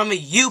again, some of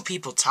you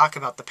people talk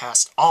about the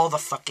past all the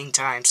fucking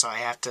time, so I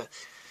have to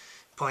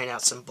point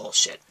out some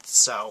bullshit.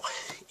 So,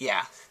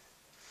 yeah.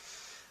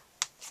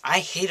 I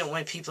hate it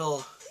when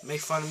people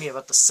make fun of me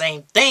about the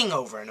same thing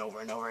over and over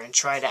and over and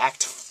try to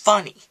act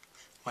funny,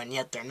 when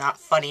yet they're not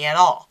funny at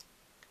all.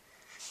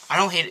 I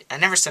don't hate it. I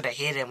never said I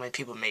hated it when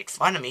people made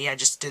fun of me. I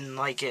just didn't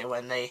like it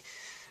when they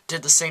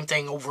did the same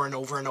thing over and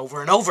over and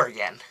over and over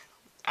again.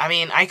 I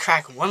mean, I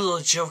crack one little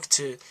joke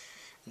to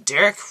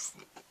Derek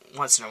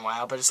once in a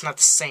while, but it's not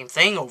the same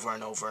thing over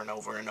and over and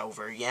over and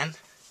over again.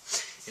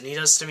 And he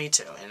does to me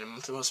too. And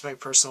most of my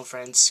personal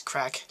friends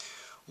crack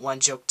one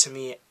joke to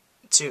me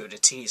too, to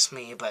tease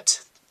me,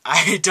 but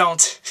I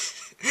don't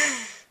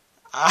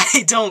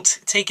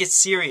take it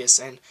serious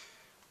and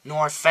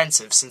nor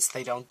offensive, since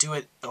they don't do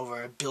it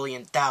over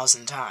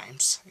 1,000,000,000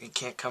 times and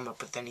can't come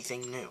up with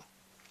anything new.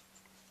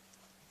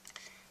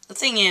 The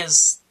thing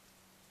is,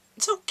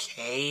 it's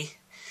okay.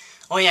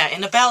 Oh yeah,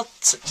 and about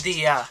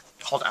the,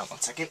 hold on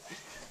one second.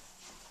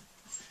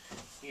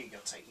 Here you go,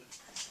 Titan.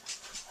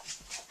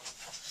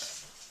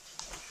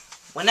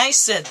 When I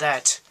said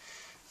that,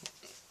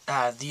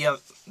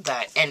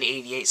 that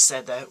N88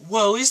 said that,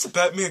 well, at least the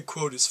Batman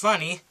quote is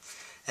funny,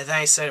 and then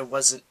I said it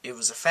was a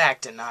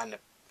fact and not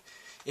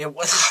it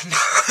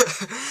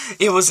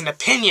was an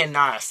opinion,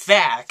 not a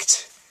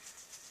fact.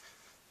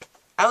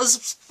 I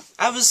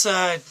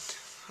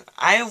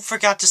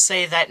forgot to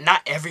say that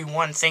not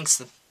everyone thinks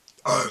the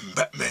 "I'm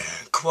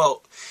Batman"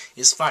 quote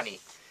is funny.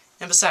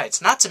 And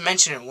besides, not to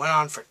mention it went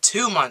on for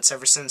 2 months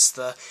ever since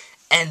the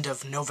end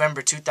of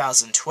November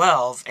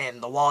 2012,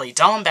 and the Wally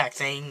Dallenbach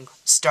thing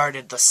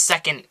started the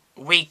second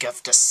week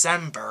of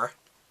December.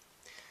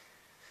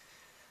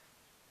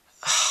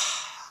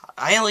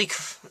 I only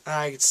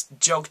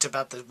joked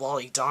about the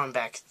Wally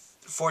Dallenbach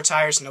 4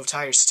 tires, no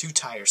tires, 2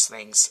 tires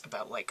things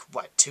about, like,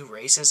 what, 2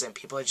 races, and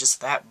people are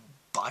just that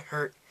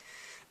butthurt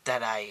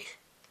that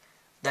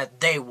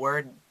they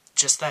were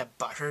just that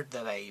butthurt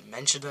that I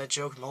mentioned that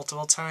joke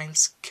multiple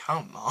times.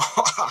 Come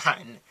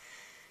on.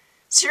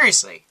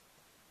 Seriously.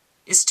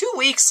 Is 2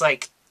 weeks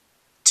like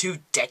 2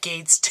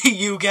 decades to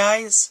you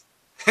guys?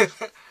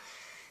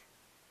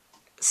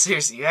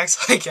 Seriously, you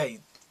act like I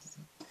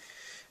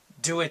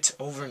do it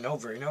over and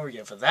over and over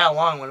again for that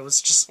long when it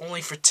was just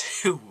only for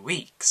 2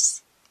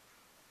 weeks.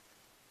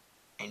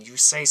 And you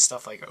say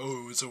stuff like,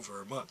 oh, it's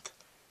over a month.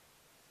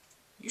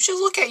 You should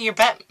look at your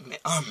Batman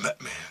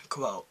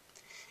quote.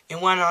 It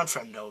went on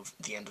from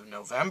the end of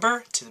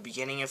November to the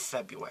beginning of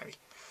February.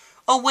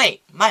 Oh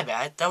wait, my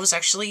bad, that was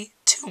actually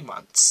 2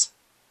 months.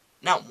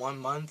 Not 1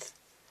 month.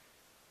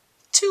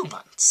 2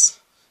 months.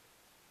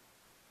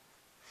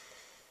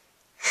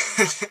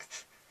 It's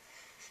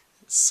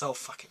so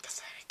fucking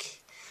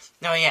pathetic.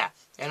 No, yeah,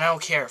 and I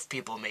don't care if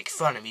people make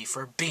fun of me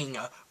for being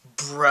a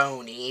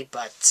brony,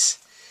 but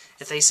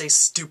if they say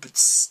stupid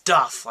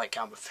stuff like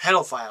I'm a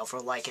pedophile for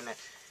liking a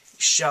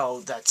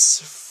show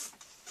that's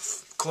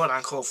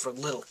quote-unquote for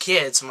little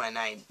kids, when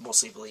I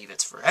mostly believe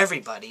it's for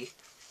everybody,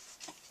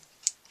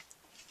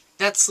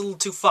 that's a little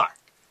too far.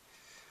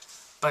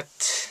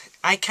 But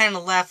I kind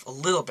of laugh a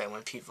little bit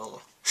when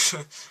people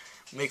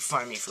make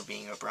fun of me for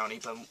being a brownie,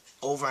 but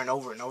over and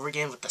over and over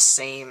again with the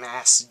same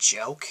ass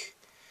joke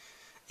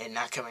and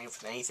not coming up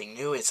with anything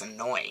new, it's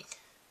annoying.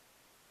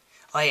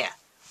 Oh yeah,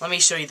 let me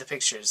show you the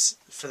pictures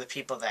for the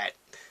people that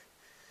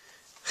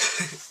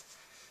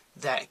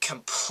that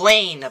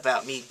complain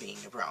about me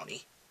being a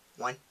brownie.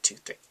 1, 2,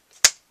 3.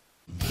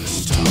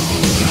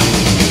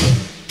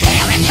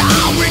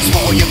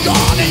 Before you're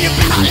gone and you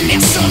better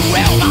listen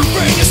well, my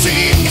friend, you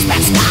see it's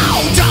best now,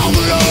 down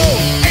below.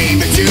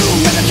 Aim at you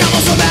and the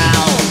cameras are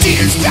now.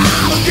 Tears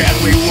down again,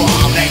 we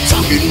want. They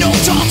talking no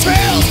tall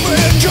tales,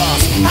 but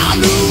just I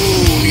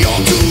knew your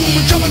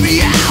doom coming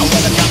me out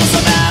when the cameras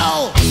are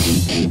now.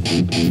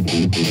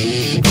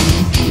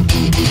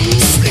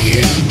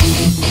 Sleep.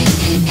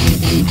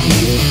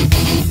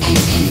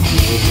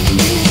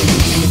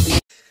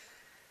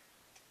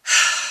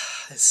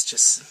 It's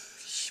just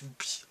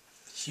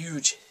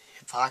huge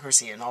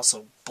hypocrisy and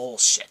also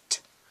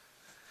bullshit.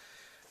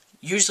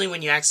 Usually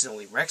when you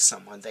accidentally wreck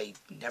someone, they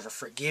never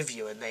forgive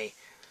you, and they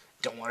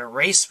don't want to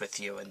race with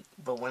you.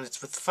 But when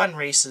it's with fun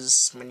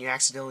races, when you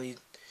accidentally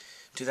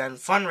do that in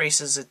fun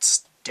races,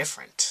 it's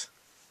different.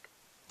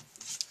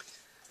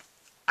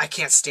 I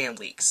can't stand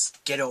leagues.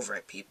 Get over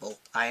it, people.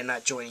 I am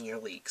not joining your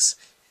leagues.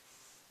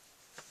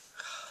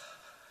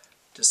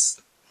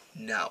 Just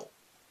no.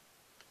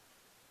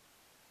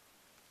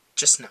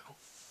 Just no.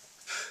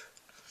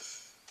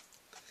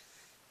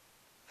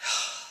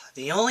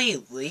 The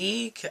only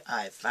league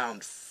I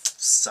found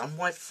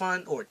somewhat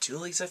fun, or two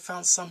leagues I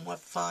found somewhat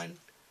fun,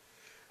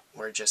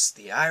 were just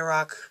the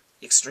IROC,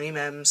 Extreme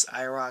M's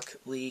IROC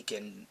League,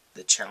 and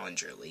the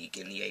Challenger League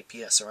in the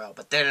APSRL.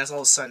 But then all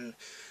of a sudden,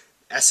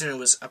 as soon as it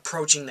was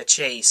approaching the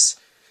chase,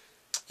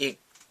 it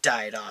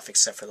died off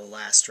except for the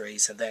last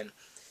race. And then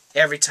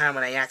every time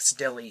when I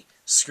accidentally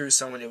screw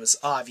someone, it was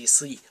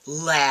obviously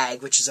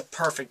lag, which is a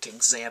perfect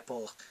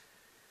example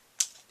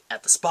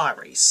at the Spa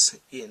race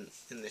in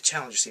the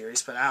Challenger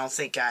Series. But I don't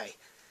think I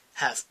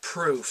have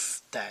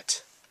proof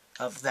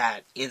of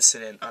that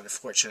incident,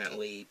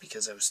 unfortunately,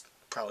 because I was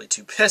probably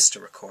too pissed to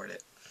record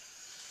it.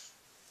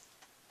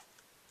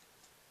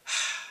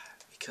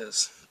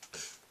 Because,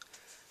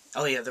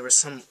 oh yeah, there were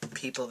some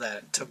people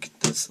that took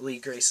these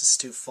league races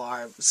too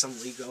far. Some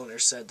league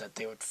owners said that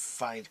they were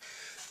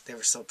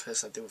so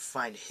pissed that they would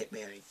find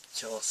Hitman and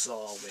kill us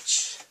all,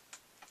 which,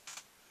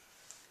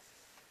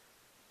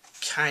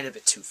 kind of a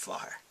bit too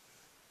far.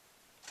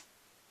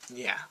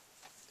 Yeah.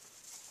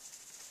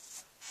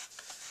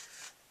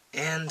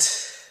 And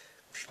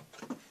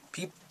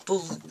people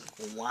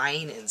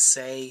whine and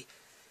say,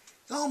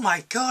 "Oh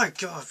my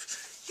God,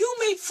 you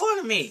made fun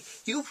of me.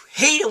 You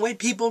hate it when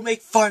people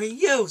make fun of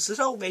you, so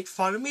don't make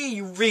fun of me,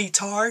 you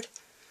retard."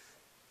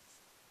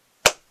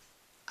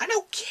 I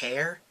don't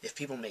care if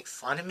people make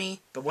fun of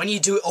me, but when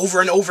you do it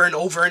over and over and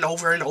over and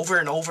over and over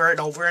and over and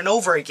over and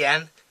over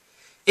again,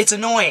 it's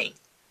annoying.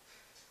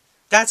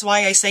 That's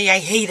why I say I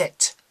hate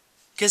it.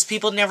 Because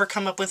people never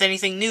come up with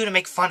anything new to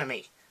make fun of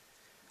me.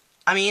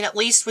 I mean, at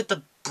least with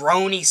the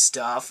brony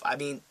stuff, I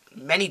mean,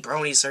 many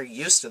bronies are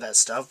used to that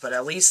stuff, but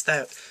at least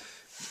that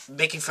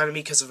making fun of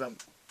me because I'm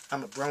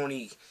a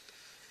brony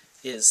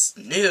is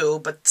new,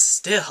 but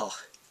still,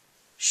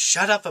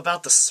 shut up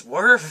about the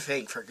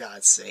swerving, for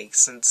God's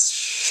sakes, and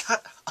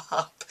shut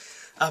up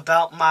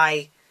about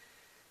my...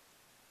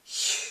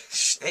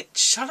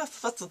 Shut up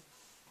about the...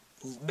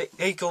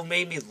 Mako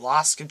made me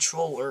lost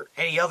control or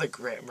any other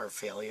grammar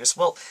failures.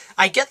 Well,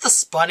 I get the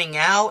spunning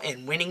out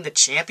and winning the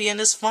champion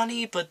is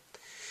funny, but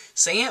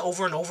saying it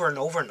over and over and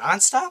over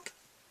nonstop?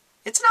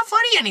 It's not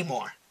funny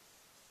anymore.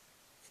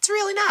 It's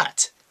really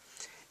not.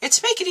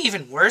 It's making it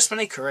even worse when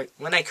I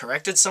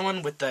corrected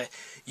someone with the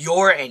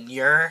your and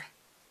your.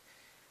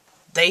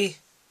 They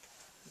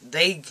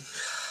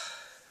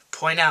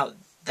point out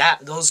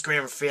that those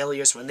grammar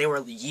failures when they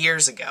were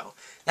years ago.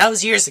 That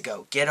was years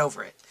ago. Get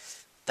over it.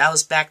 That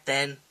was back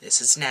then. This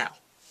is now.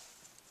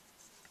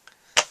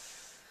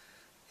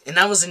 And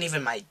that wasn't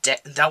even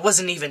that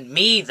wasn't even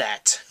me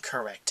that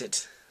corrected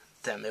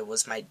them. It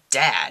was my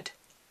dad.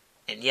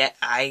 And yet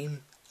I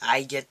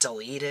get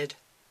deleted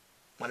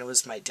when it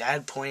was my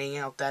dad pointing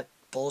out that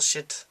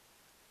bullshit.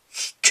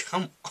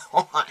 Come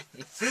on.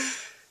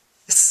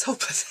 It's so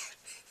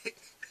pathetic.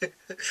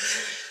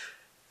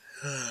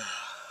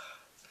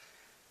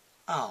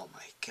 Oh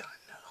my God,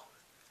 no.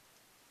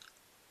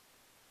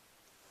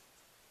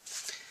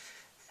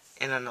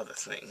 And another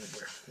thing,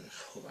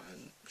 hold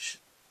on,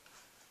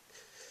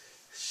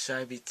 should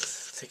I be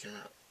thinking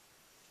about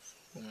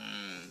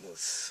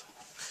with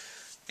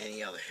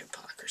any other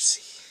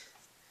hypocrisy?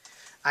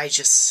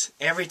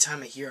 Every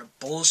time I hear a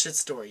bullshit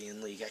story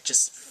in League, I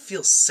just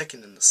feel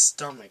sickened in the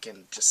stomach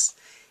and just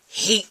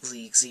hate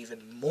Leagues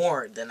even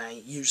more than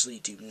I usually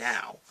do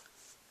now.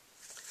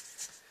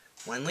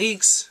 When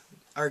Leagues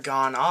are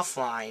gone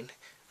offline,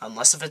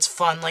 unless if it's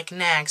fun like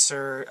Nax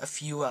or a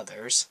few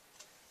others,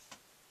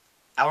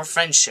 our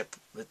friendship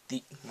with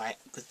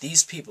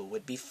these people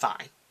would be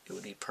fine. It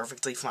would be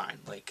perfectly fine,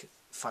 like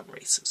fun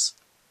races.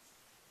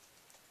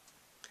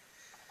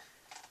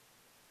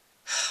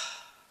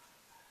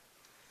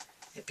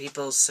 And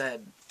people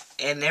said,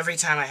 and every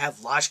time I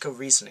have logical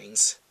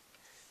reasonings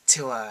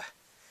to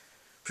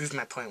prove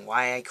my point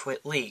why I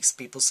quit Leagues,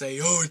 people say,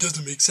 "Oh, it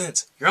doesn't make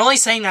sense." You're only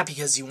saying that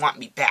because you want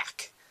me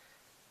back.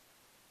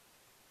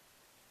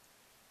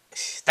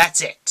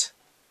 That's it.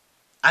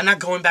 I'm not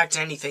going back to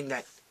anything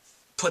that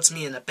puts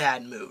me in a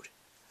bad mood.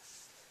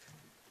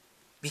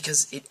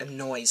 Because it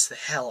annoys the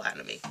hell out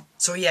of me.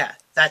 So yeah,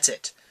 that's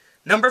it.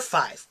 Number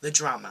 5, the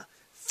drama.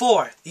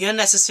 4, the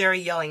unnecessary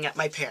yelling at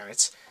my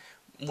parents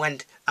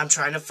when I'm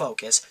trying to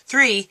focus.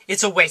 3,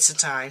 it's a waste of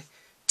time.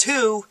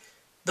 2,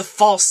 the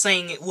false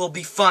saying it will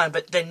be fun,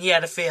 but then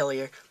yet a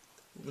failure.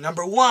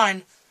 Number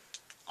 1,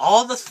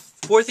 all the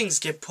 4 things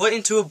get put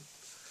into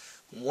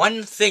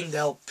one thing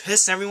that'll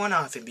piss everyone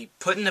off and be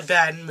put in a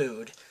bad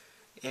mood.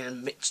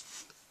 And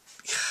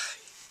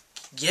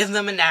give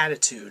them an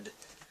attitude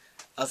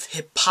of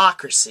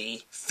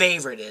hypocrisy,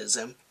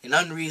 favoritism, and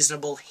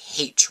unreasonable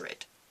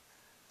hatred.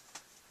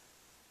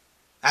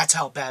 That's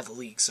how bad the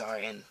Leagues are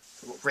and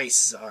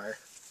races are.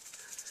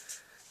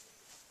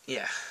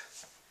 Yeah.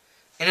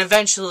 And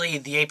eventually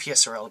the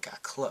APSRL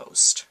got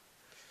closed,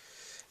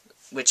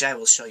 which I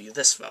will show you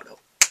this photo.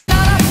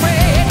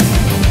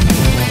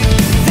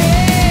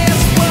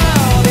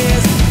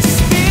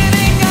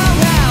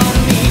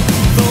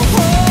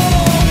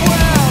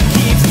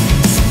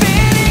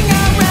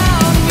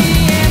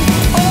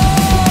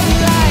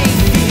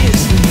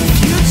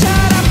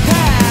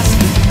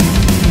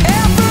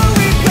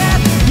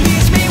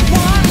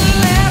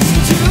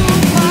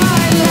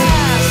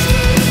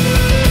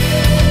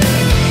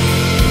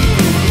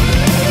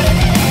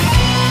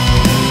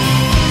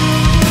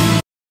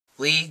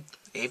 League,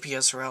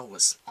 APSRL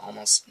was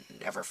almost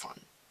never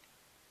fun.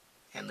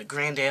 And the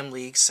Grand Am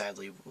League,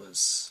 sadly,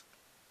 was...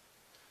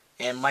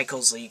 And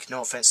Michael's League, no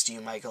offense to you,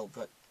 Michael,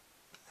 but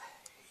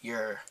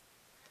your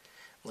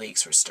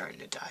leagues were starting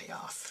to die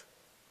off.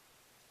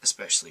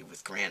 Especially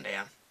with Grand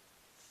Am.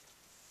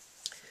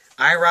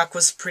 IROC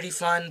was pretty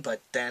fun,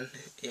 but then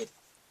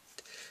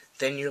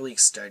your league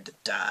started to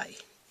die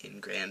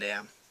in Grand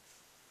Am.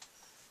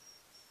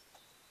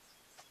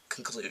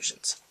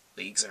 Conclusions.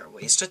 Leagues are a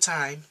waste of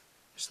time.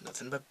 There's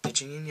nothing but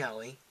bitching and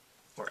yelling,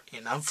 or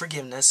in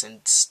unforgiveness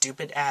and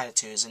stupid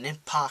attitudes and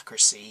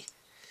hypocrisy,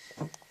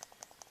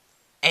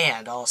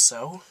 and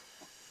also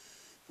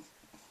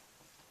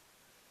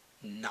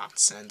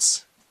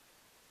nonsense,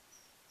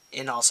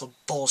 and also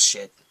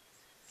bullshit.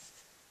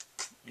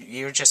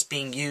 You're just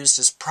being used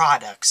as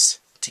products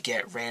to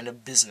get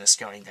random business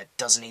going that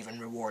doesn't even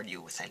reward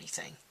you with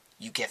anything.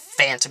 You get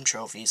phantom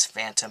trophies,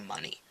 phantom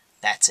money.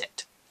 That's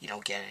it. You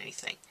don't get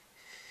anything.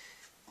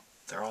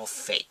 They're all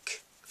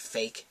fake.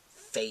 Fake,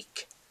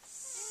 fake,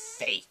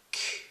 fake.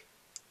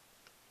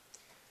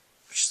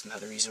 Which is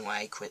another reason why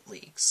I quit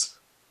leagues.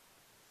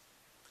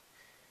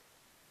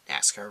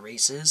 NASCAR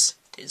races,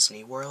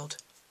 Disney World,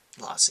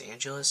 Los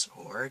Angeles,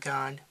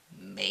 Oregon,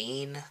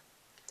 Maine,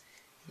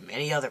 and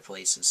many other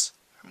places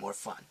are more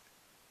fun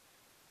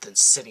than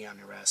sitting on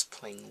your ass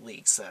playing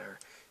leagues that are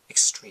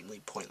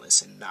extremely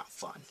pointless and not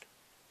fun.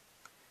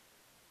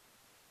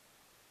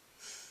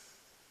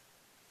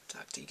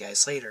 Talk to you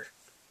guys later.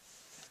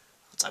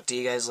 I'll talk to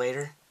you guys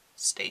later.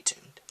 Stay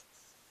tuned.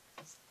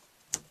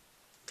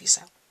 Peace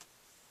out.